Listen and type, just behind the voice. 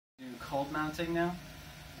cold mounting now.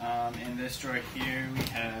 In this drawer here we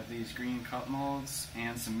have these green cup molds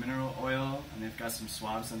and some mineral oil, and they've got some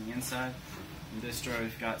swabs on the inside. In this drawer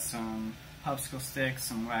we've got some popsicle sticks,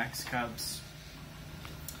 some wax cups.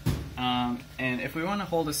 And if we want to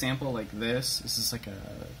hold a sample like this is like a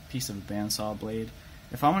piece of a bandsaw blade.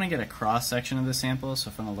 If I want to get a cross section of the sample, so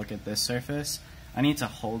if I want to look at this surface, I need to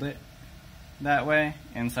hold it that way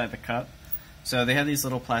inside the cup. So they have these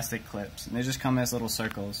little plastic clips, and they just come as little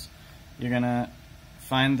circles. You're gonna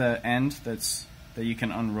find the end that you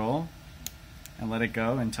can unroll and let it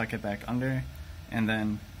go and tuck it back under, and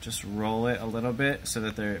then just roll it a little bit so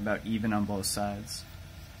that they're about even on both sides.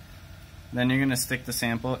 Then you're gonna stick the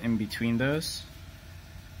sample in between those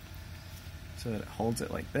so that it holds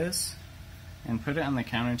it like this, and put it on the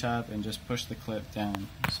countertop and just push the clip down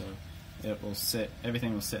so it will sit,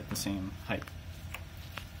 everything will sit at the same height.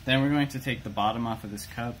 Then we're going to take the bottom off of this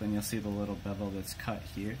cup, and you'll see the little bevel that's cut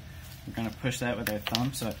here. We're going to push that with our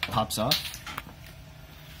thumb so it pops off.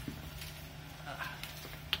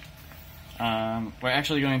 We're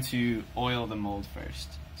actually going to oil the mold first.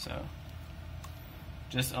 So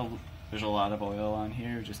there's a lot of oil on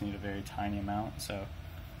here, we just need a very tiny amount, so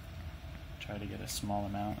try to get a small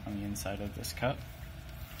amount on the inside of this cup.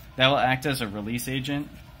 That will act as a release agent.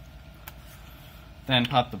 Then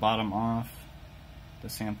pop the bottom off, the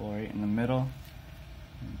sample right in the middle,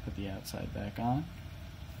 and put the outside back on.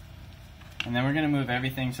 And then we're going to move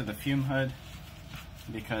everything to the fume hood,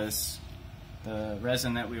 because the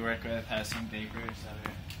resin that we work with has some vapors that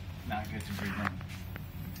are not good to breathe in.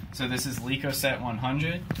 So this is Lecoset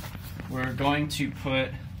 100. We're going to put,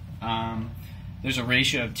 there's a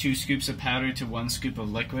ratio of 2 scoops of powder to 1 scoop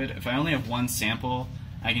of liquid. If I only have one sample,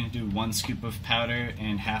 I can do 1 scoop of powder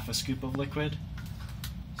and half a scoop of liquid.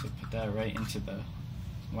 So put that right into the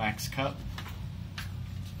wax cup.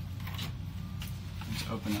 Let's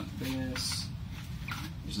open up this.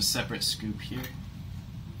 There's a separate scoop here.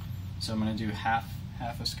 So I'm going to do half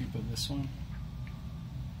a scoop of this one.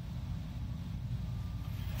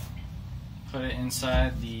 Put it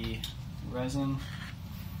inside the resin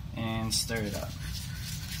and stir it up.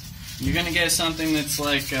 You're going to get something that's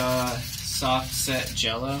like a soft set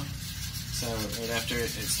jello. So right after it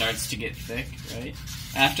starts to get thick, right?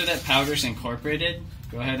 After that powder's incorporated,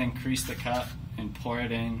 go ahead and crease the cup and pour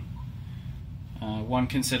it in. One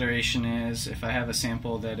consideration is if I have a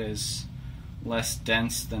sample that is less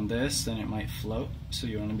dense than this, then it might float. So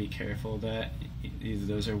you want to be careful that either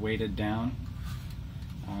those are weighted down.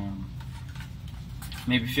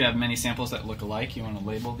 Maybe if you have many samples that look alike, you want to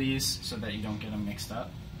label these so that you don't get them mixed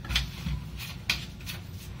up.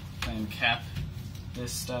 And cap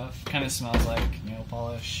this stuff. Kind of smells like nail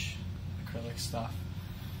polish, acrylic stuff.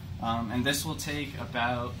 And this will take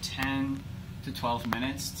about 10 to 12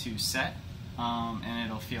 minutes to set, and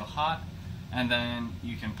it'll feel hot, and then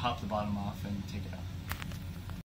you can pop the bottom off and take it out.